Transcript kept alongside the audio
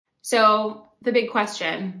So the big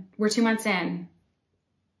question, we're 2 months in,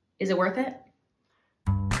 is it worth it?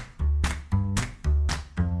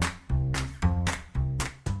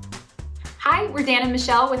 Hi, we're Dan and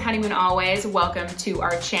Michelle with Honeymoon Always. Welcome to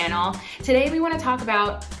our channel. Today we want to talk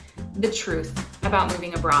about the truth about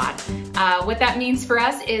moving abroad. What that means for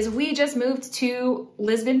us is we just moved to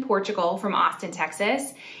Lisbon, Portugal from Austin,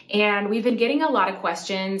 Texas, and we've been getting a lot of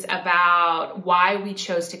questions about why we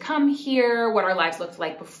chose to come here, what our lives looked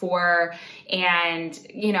like before, and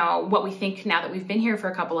what we think now that we've been here for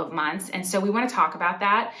a couple of months. And so we want to talk about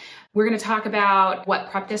that. We're going to talk about what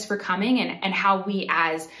prepped us for coming and how we,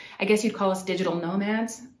 as, I guess you'd call us digital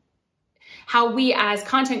nomads, how we as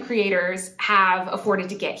content creators have afforded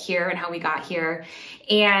to get here and how we got here,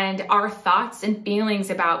 and our thoughts and feelings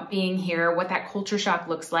about being here, what that culture shock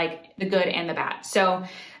looks like, the good and the bad. So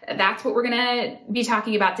that's what we're gonna be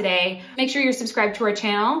talking about today. Make sure you're subscribed to our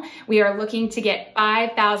channel. We are looking to get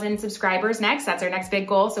 5,000 subscribers next. That's our next big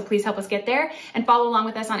goal. So please help us get there and follow along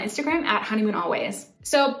with us on Instagram at Honeymoon Always.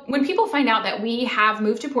 So when people find out that we have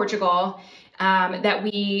moved to Portugal, that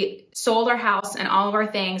we sold our house and all of our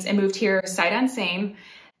things and moved here sight unseen,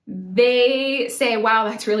 they say, wow,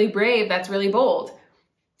 that's really brave. That's really bold.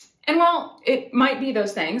 And well, it might be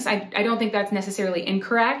those things. I don't think that's necessarily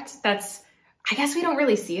incorrect. I guess we don't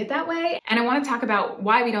really see it that way. And I want to talk about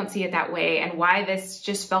why we don't see it that way and why this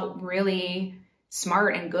just felt really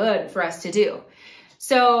smart and good for us to do.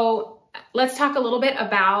 So let's talk a little bit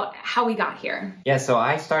about how we got here. Yeah, so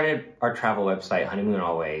I started our travel website, Honeymoon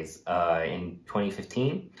Always, in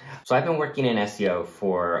 2015. So I've been working in SEO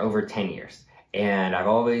for over 10 years, and I've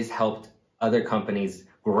always helped other companies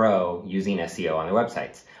grow using SEO on their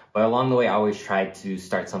websites. But along the way, I always tried to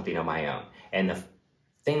start something of my own. And the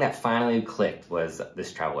thing that finally clicked was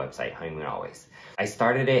this travel website, Honeymoon Always. I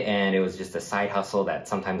started it and it was just a side hustle that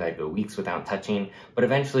sometimes I'd go weeks without touching, but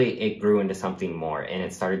eventually it grew into something more and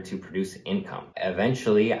it started to produce income.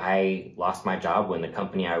 Eventually I lost my job when the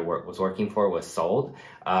company I was working for was sold.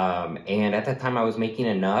 And at that time I was making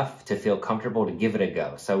enough to feel comfortable to give it a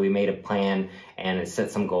go. So we made a plan and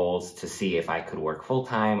set some goals to see if I could work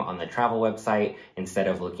full-time on the travel website instead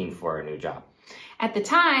of looking for a new job. At the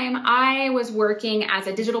time, I was working as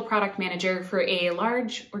a digital product manager for a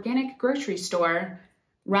large organic grocery store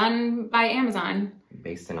run by Amazon.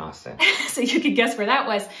 Based in Austin. So you could guess where that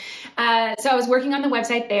was. So I was working on the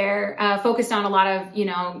website there, focused on a lot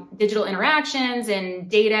of, digital interactions and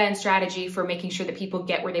data and strategy for making sure that people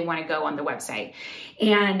get where they want to go on the website.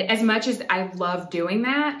 And as much as I love doing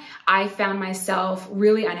that, I found myself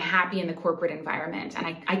really unhappy in the corporate environment. And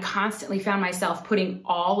I constantly found myself putting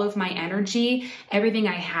all of my energy, everything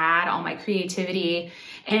I had, all my creativity,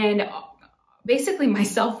 and basically my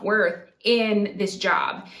self-worth in this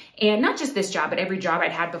job. And not just this job, but every job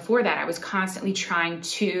I'd had before that, I was constantly trying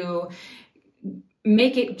to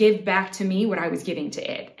make it give back to me what I was giving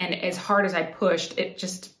to it. And as hard as I pushed, it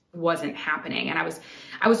just wasn't happening. And I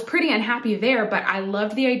was pretty unhappy there, but I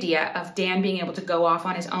loved the idea of Dan being able to go off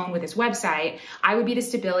on his own with his website. I would be the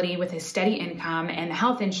stability with his steady income and the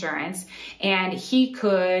health insurance, and he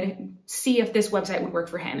could see if this website would work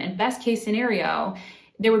for him. And best case scenario,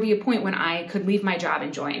 there would be a point when I could leave my job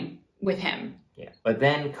and join with him. Yeah, but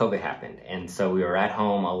then COVID happened. And so we were at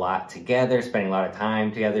home a lot together, spending a lot of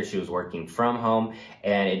time together. She was working from home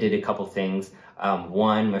and it did a couple things.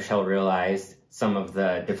 One, Michelle realized some of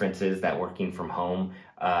the differences that working from home,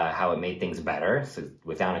 how it made things better. So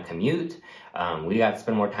without a commute, we got to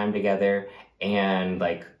spend more time together and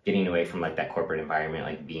getting away from that corporate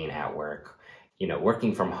environment, being at work,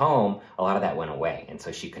 working from home, a lot of that went away. And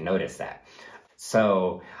so she could notice that.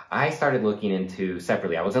 So I started looking into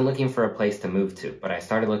separately. I wasn't looking for a place to move to, but I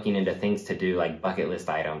started looking into things to do bucket list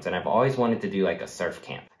items. And I've always wanted to do a surf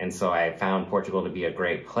camp. And so I found Portugal to be a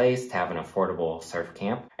great place to have an affordable surf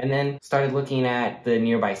camp. And then started looking at the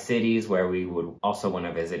nearby cities where we would also want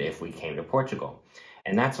to visit if we came to Portugal.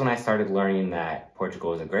 And that's when I started learning that Portugal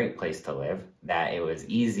was a great place to live, that it was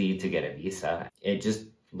easy to get a visa. It just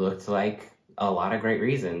looked like a lot of great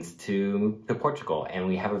reasons to move to Portugal, and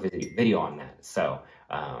we have a video on that. So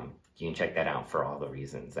you can check that out for all the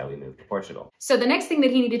reasons that we moved to Portugal. So the next thing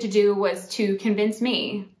that he needed to do was to convince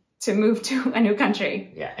me to move to a new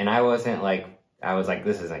country. Yeah, and I was like,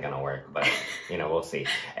 this isn't gonna work, but we'll see.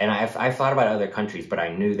 And I thought about other countries, but I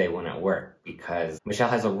knew they wouldn't work because Michelle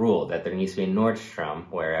has a rule that there needs to be a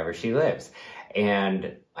Nordstrom wherever she lives.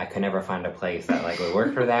 And I could never find a place that like would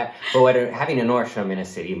work for that. But having a Nordstrom in a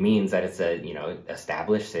city means that it's a, you know,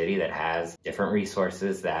 established city that has different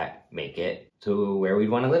resources that make it to where we'd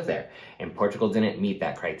want to live there. And Portugal didn't meet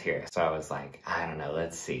that criteria. So I was like, I don't know,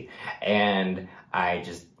 let's see. And I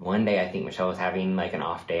just, one day, I think Michelle was having like an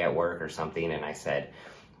off day at work or something. And I said,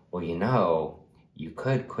 well, you know, you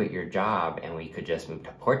could quit your job and we could just move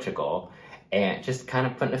to Portugal, and just kind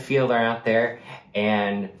of putting a feeler out there.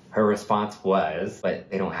 And her response was,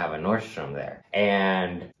 but they don't have a Nordstrom there.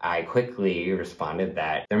 And I quickly responded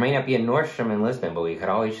that there might not be a Nordstrom in Lisbon, but we could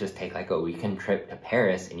always just take like a weekend trip to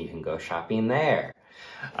Paris and you can go shopping there.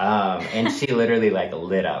 And she literally like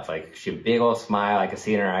lit up, like she big old smile. I could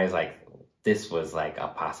see in her eyes like this was like a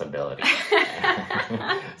possibility.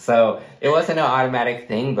 So it wasn't an automatic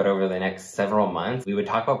thing, but over the next several months, we would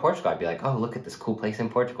talk about Portugal. I'd be like, oh, look at this cool place in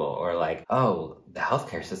Portugal. Or like, oh, the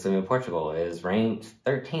healthcare system in Portugal is ranked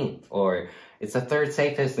 13th, or it's the third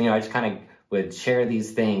safest. You know, I just kind of would share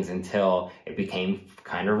these things until it became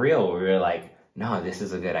kind of real. We were like, no, this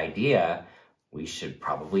is a good idea. We should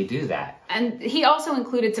probably do that. And he also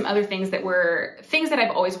included some other things that were things that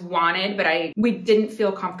I've always wanted, but we didn't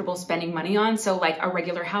feel comfortable spending money on. So like a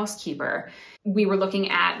regular housekeeper. We were looking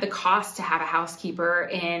at the cost to have a housekeeper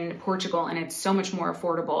in Portugal, and it's so much more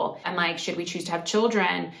affordable. And like, should we choose to have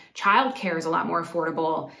children? Childcare is a lot more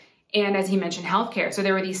affordable. And as he mentioned, healthcare. So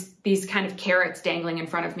there were these kind of carrots dangling in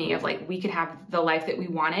front of me of like, we could have the life that we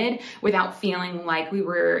wanted without feeling like we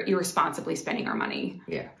were irresponsibly spending our money.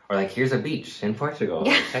 Yeah. Or like, here's a beach in Portugal.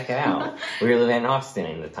 Yeah. Check it out. We were living in Austin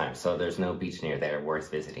at the time, so there's no beach near there worth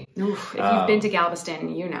visiting. Oof, if you've been to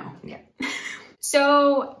Galveston, you know. Yeah.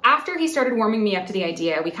 So after he started warming me up to the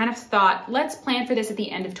idea, we kind of thought, let's plan for this at the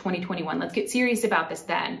end of 2021. Let's get serious about this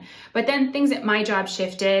then. But then things at my job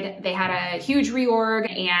shifted. They had a huge reorg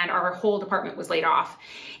and our whole department was laid off.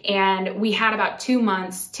 And we had about 2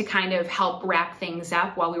 months to kind of help wrap things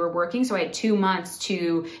up while we were working. So I had 2 months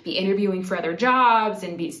to be interviewing for other jobs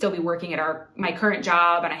and still be working at my current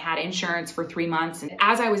job. And I had insurance for 3 months. And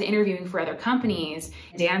as I was interviewing for other companies,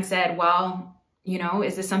 Dan said, well, you know,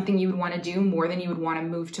 is this something you would want to do more than you would want to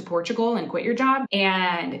move to Portugal and quit your job?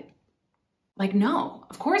 And like, no,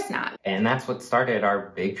 of course not. And that's what started our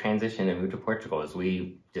big transition to move to Portugal, is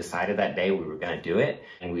we decided that day we were going to do it,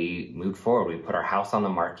 and we moved forward. We put our house on the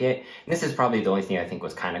market. And this is probably the only thing I think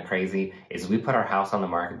was kind of crazy, is we put our house on the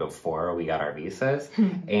market before we got our visas.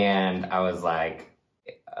 And I was like,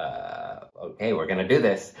 okay, we're going to do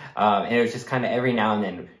this. And it was just kind of every now and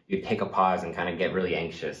then you'd take a pause and kind of get really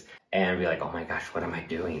anxious and be like, oh my gosh, what am I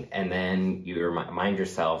doing? And then you remind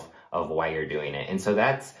yourself of why you're doing it. And so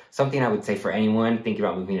that's something I would say for anyone thinking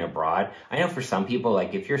about moving abroad. I know for some people,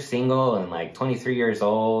 like if you're single and like 23 years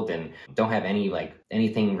old and don't have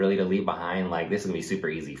anything really to leave behind, like this is gonna be super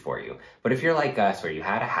easy for you. But if you're like us, where you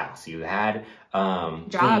had a house, you had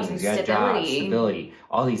jobs and stability,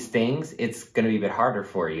 all these things, it's gonna be a bit harder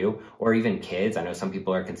for you. Or even kids. I know some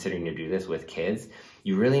people are considering to do this with kids.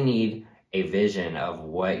 You really need a vision of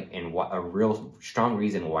what a real strong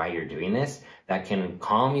reason why you're doing this that can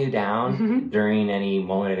calm you down during any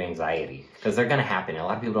moment of anxiety, because they're going to happen. A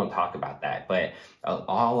lot of people don't talk about that, but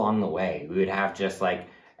all along the way, we would have just like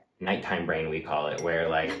nighttime brain, we call it, where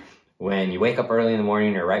like when you wake up early in the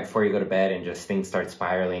morning or right before you go to bed and just things start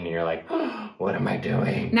spiraling and you're like, oh, what am I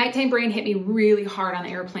doing? Nighttime brain hit me really hard on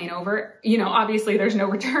the airplane over. You know, obviously there's no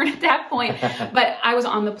return at that point, but I was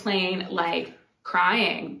on the plane like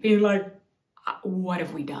crying, being like, what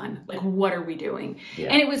have we done? Like, what are we doing?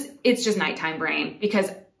 Yeah. And it's just nighttime brain,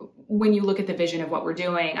 because when you look at the vision of what we're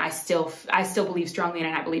doing, I still believe strongly in it,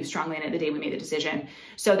 and I believe strongly in it the day we made the decision.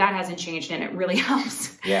 So that hasn't changed, and it really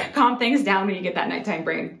helps calm things down when you get that nighttime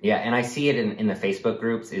brain. Yeah, and I see it in the Facebook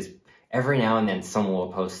groups, is every now and then someone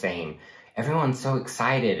will post saying, everyone's so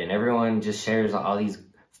excited and everyone just shares all these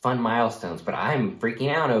fun milestones, but I'm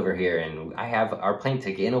freaking out over here and I have our plane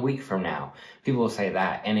ticket in a week from now. People will say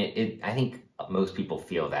that, and I think most people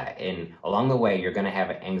feel that. And along the way, you're going to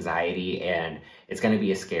have anxiety and it's going to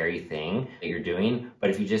be a scary thing that you're doing.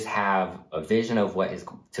 But if you just have a vision of what is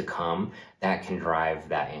to come, that can drive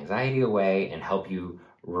that anxiety away and help you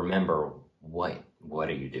remember what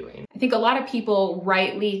are you doing. I think a lot of people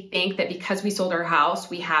rightly think that because we sold our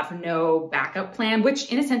house, we have no backup plan,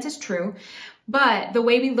 which in a sense is true. But the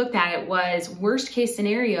way we looked at it was, worst case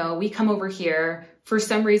scenario, we come over here. For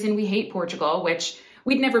some reason, we hate Portugal, which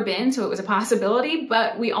we'd never been, so it was a possibility,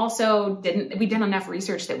 but we also we did enough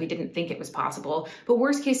research that we didn't think it was possible. But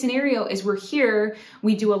worst case scenario is we're here,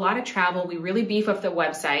 we do a lot of travel, we really beef up the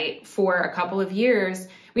website for a couple of years,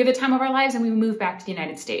 we have the time of our lives, and we move back to the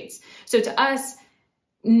United States. So to us,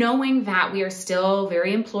 knowing that we are still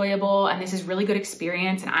very employable and this is really good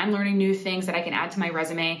experience and I'm learning new things that I can add to my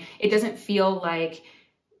resume, it doesn't feel like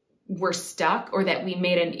we're stuck or that we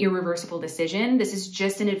made an irreversible decision. This is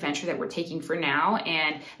just an adventure that we're taking for now.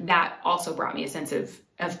 And that also brought me a sense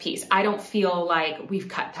of peace. I don't feel like we've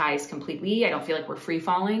cut ties completely. I don't feel like we're free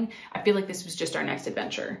falling. I feel like this was just our next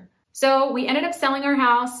adventure. So we ended up selling our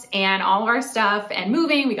house and all of our stuff and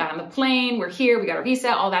moving. We got on the plane, we're here, we got our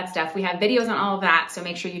visa, all that stuff. We have videos on all of that. So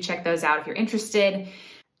make sure you check those out if you're interested.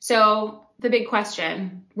 So the big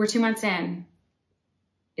question, we're 2 months in.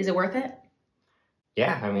 Is it worth it?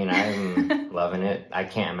 Yeah, I mean, I'm loving it. I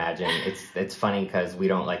can't imagine. It's funny because we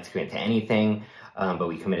don't like to commit to anything, but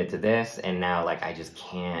we committed to this, and now like I just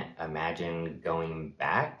can't imagine going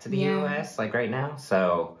back to the US like right now.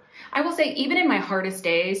 So I will say, even in my hardest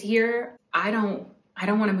days here, I don't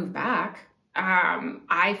want to move back.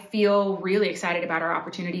 I feel really excited about our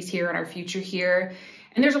opportunities here and our future here,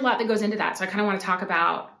 and there's a lot that goes into that. So I kind of want to talk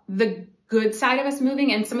about the good side of us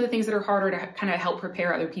moving and some of the things that are harder to kind of help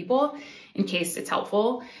prepare other people in case it's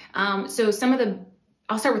helpful. I'll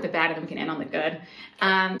start with the bad and then we can end on the good.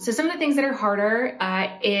 So some of the things that are harder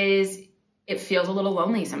is it feels a little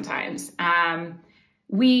lonely sometimes.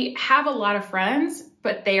 We have a lot of friends,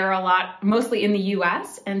 but they are mostly in the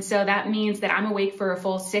US. And so that means that I'm awake for a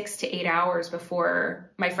full 6 to 8 hours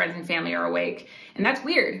before my friends and family are awake. And that's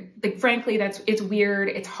weird. Like, frankly, it's weird.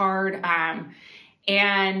 It's hard.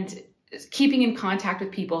 And keeping in contact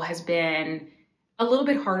with people has been a little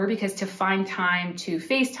bit harder because to find time to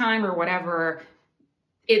FaceTime or whatever,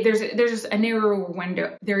 there's a narrower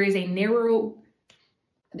window. There's a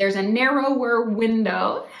narrower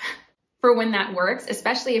window for when that works,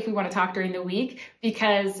 especially if we want to talk during the week,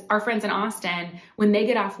 because our friends in Austin, when they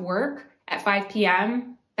get off work at 5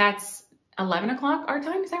 p.m., that's 11 o'clock our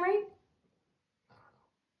time. Is that right?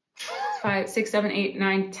 5, 6, 7, 8,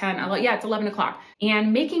 9, 10, 11. Yeah, it's 11 o'clock.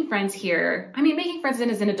 And making friends here, making friends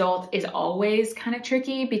as an adult is always kind of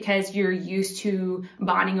tricky because you're used to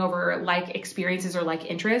bonding over like experiences or like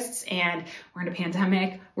interests. And we're in a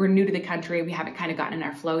pandemic. We're new to the country. We haven't kind of gotten in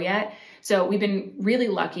our flow yet. So we've been really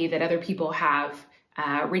lucky that other people have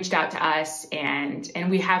reached out to us and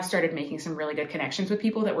we have started making some really good connections with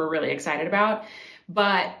people that we're really excited about.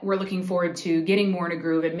 But we're looking forward to getting more in a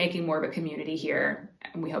groove and making more of a community here.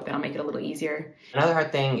 And we hope that'll make it a little easier. Another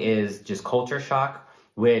hard thing is just culture shock,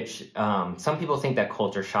 which some people think that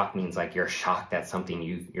culture shock means like you're shocked at something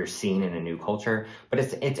you're seeing in a new culture. But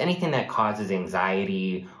it's anything that causes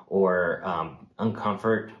anxiety or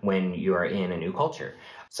uncomfort when you are in a new culture.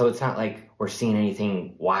 So it's not like we're seeing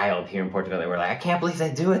anything wild here in Portugal that we're like, I can't believe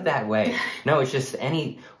they do it that way. No, it's just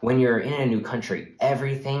when you're in a new country,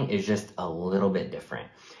 everything is just a little bit different.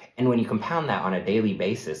 And when you compound that on a daily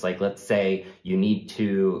basis, like let's say you need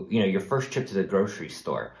to, your first trip to the grocery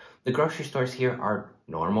store. The grocery stores here are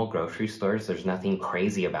normal grocery stores. There's nothing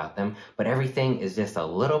crazy about them, but everything is just a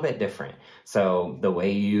little bit different. So the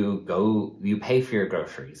way you pay for your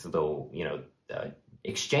groceries, the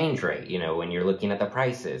exchange rate, when you're looking at the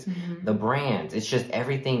prices, the brands, it's just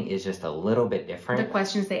everything is just a little bit different. The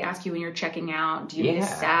questions they ask you when you're checking out, do you need a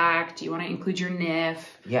stack? Do you want to include your NIF?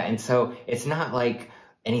 Yeah, and so it's not like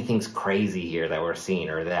anything's crazy here that we're seeing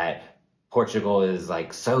or that Portugal is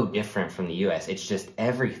like so different from the US. It's just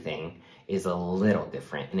everything is a little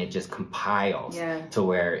different and it just compiles to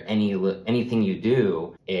where anything you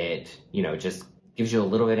do, it, just gives you a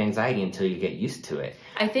little bit of anxiety until you get used to it.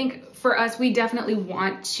 I think for us, we definitely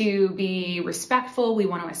want to be respectful. We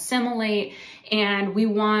want to assimilate and we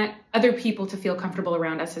want other people to feel comfortable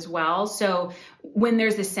around us as well. So when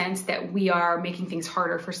there's a sense that we are making things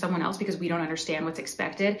harder for someone else because we don't understand what's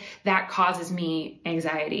expected, that causes me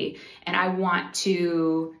anxiety. And I want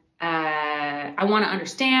to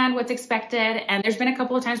understand what's expected. And there's been a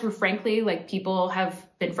couple of times where frankly, like people have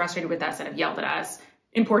been frustrated with us and have yelled at us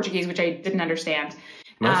in Portuguese, which I didn't understand.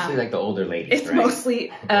 Mostly like the older ladies, it's right?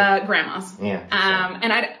 mostly grandmas. Yeah.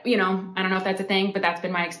 And I don't know if that's a thing, but that's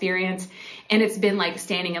been my experience. And it's been like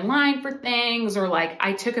standing in line for things or like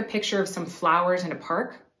I took a picture of some flowers in a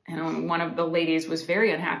park and one of the ladies was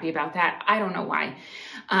very unhappy about that. I don't know why.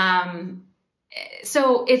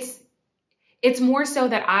 So it's more so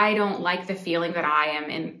that I don't like the feeling that I am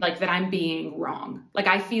in, like that I'm being wrong. Like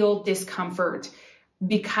I feel discomfort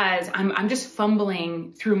because I'm just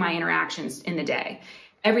fumbling through my interactions in the day.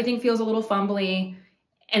 Everything feels a little fumbly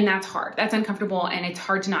and that's hard. That's uncomfortable. And it's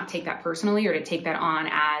hard to not take that personally or to take that on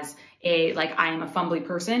as I am a fumbly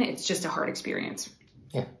person. It's just a hard experience.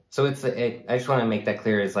 Yeah. So I just want to make that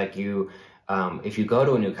clear is like if you go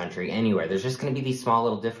to a new country anywhere, there's just going to be these small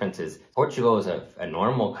little differences. Portugal is a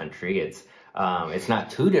normal country. It's It's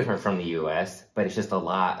not too different from the US, but it's just a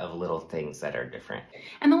lot of little things that are different.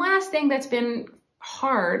 And the last thing that's been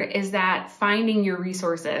hard is that finding your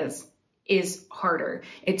resources is harder.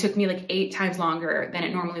 It took me like 8 times longer than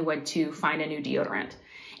it normally would to find a new deodorant.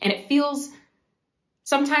 And it feels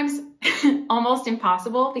sometimes almost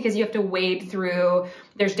impossible because you have to wade through,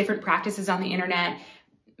 there's different practices on the internet.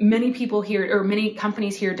 Many people here, or many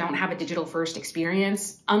companies here, don't have a digital first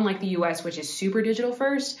experience, unlike the US, which is super digital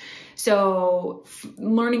first. So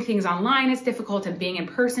learning things online is difficult, and being in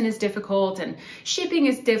person is difficult, and shipping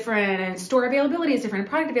is different, and store availability is different, and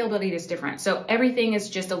product availability is different. So everything is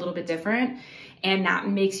just a little bit different, and that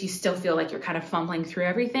makes you still feel like you're kind of fumbling through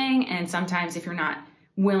everything. And sometimes if you're not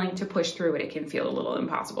willing to push through it, it can feel a little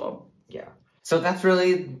impossible. Yeah. So that's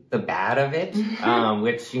really the bad of it,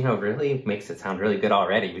 which, you know, really makes it sound really good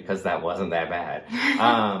already because that wasn't that bad.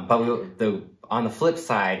 But on the flip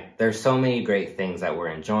side, there's so many great things that we're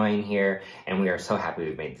enjoying here, and we are so happy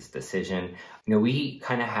we made this decision. You know, we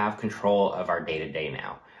kind of have control of our day-to-day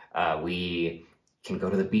now. We can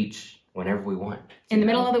go to the beach whenever we want. In the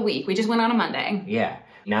middle of the week. We just went on a Monday. Yeah.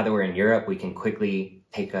 Now that we're in Europe, we can quickly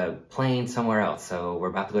take a plane somewhere else. So we're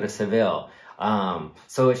about to go to Seville.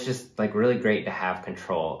 So it's just like really great to have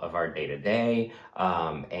control of our day to day.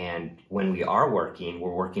 And when we are working,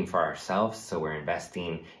 we're working for ourselves. So we're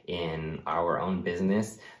investing in our own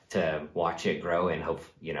business to watch it grow and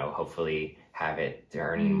hopefully have it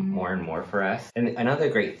earning more and more for us. And another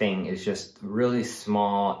great thing is just really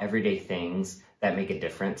small everyday things that make a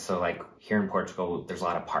difference. So like here in Portugal, there's a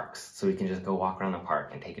lot of parks. So we can just go walk around the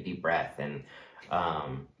park and take a deep breath. And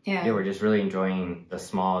we're just really enjoying the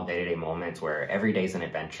small day-to-day moments where every day's an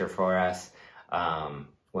adventure for us.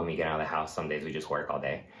 When we get out of the house, some days we just work all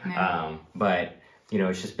day. Yeah. But, you know,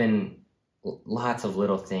 it's just been lots of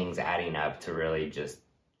little things adding up to really just,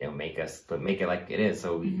 you know, make it like it is.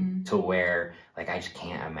 So to where, like, I just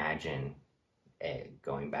can't imagine it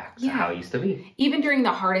going back to how it used to be. Even during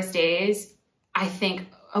the hardest days, I think,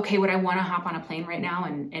 okay, would I want to hop on a plane right now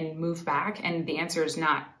and move back? And the answer is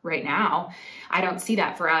not right now. I don't see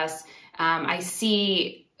that for us. I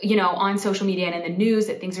see, you know, on social media and in the news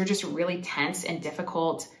that things are just really tense and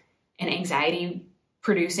difficult and anxiety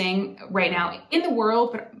producing right now in the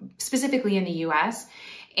world, but specifically in the US.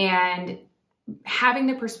 And having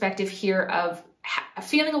the perspective here of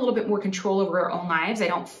feeling a little bit more control over our own lives. I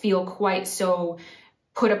don't feel quite so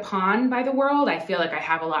put upon by the world. I feel like I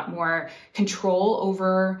have a lot more control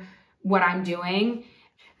over what I'm doing.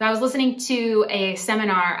 I was listening to a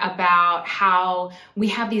seminar about how we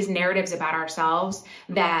have these narratives about ourselves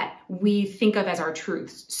that we think of as our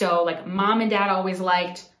truths. So like mom and dad always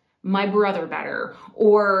liked my brother better,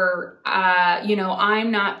 or, you know,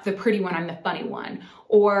 I'm not the pretty one, I'm the funny one,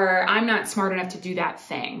 or I'm not smart enough to do that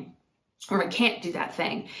thing, or I can't do that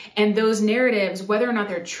thing. And those narratives, whether or not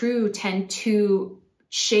they're true, tend to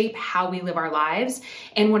shape how we live our lives.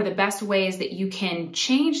 And one of the best ways that you can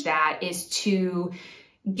change that is to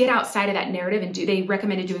get outside of that narrative. And they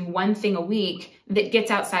recommended doing one thing a week that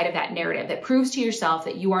gets outside of that narrative, that proves to yourself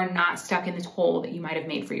that you are not stuck in this hole that you might have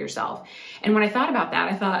made for yourself. And when I thought about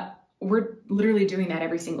that, I thought, we're literally doing that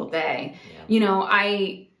every single day. Yeah. You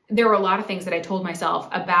know, there were a lot of things that I told myself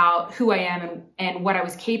about who I am and what I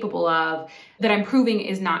was capable of that I'm proving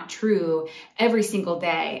is not true every single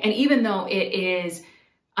day. And even though it is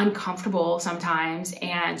uncomfortable sometimes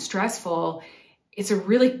and stressful, it's a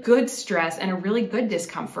really good stress and a really good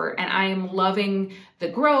discomfort. And I am loving the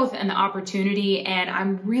growth and the opportunity. And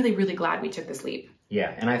I'm really, really glad we took this leap.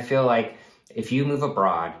 Yeah. And I feel like if you move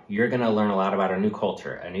abroad, you're going to learn a lot about a new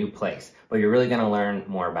culture, a new place, but you're really going to learn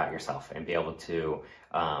more about yourself and be able to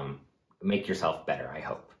make yourself better, I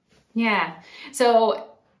hope. Yeah. So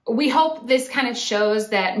we hope this kind of shows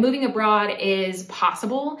that moving abroad is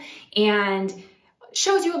possible and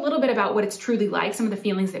shows you a little bit about what it's truly like, some of the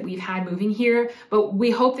feelings that we've had moving here. But we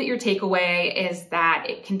hope that your takeaway is that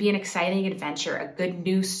it can be an exciting adventure, a good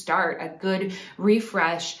new start, a good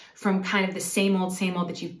refresh from kind of the same old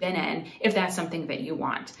that you've been in, if that's something that you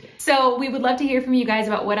want. Yeah. So we would love to hear from you guys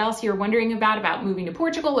about what else you're wondering about moving to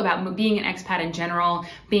Portugal, about being an expat in general,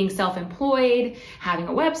 being self-employed, having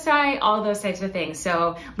a website, all of those types of things.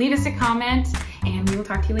 So leave us a comment and we will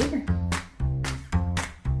talk to you later.